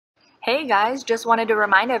Hey guys, just wanted to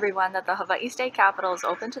remind everyone that the Hawai'i State Capitol is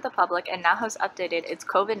open to the public and now has updated its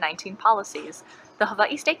COVID-19 policies. The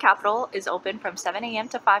Hawai'i State Capitol is open from 7 a.m.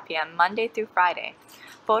 to 5 p.m. Monday through Friday.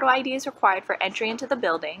 Photo ID is required for entry into the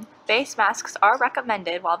building. Face masks are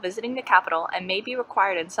recommended while visiting the Capitol and may be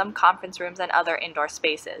required in some conference rooms and other indoor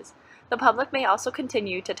spaces. The public may also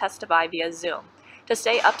continue to testify via Zoom. To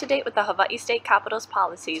stay up to date with the Hawai'i State Capitol's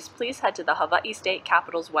policies, please head to the Hawai'i State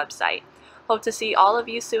Capitol's website. Hope to see all of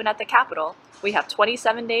you soon at the Capitol. We have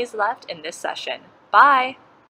 27 days left in this session. Bye!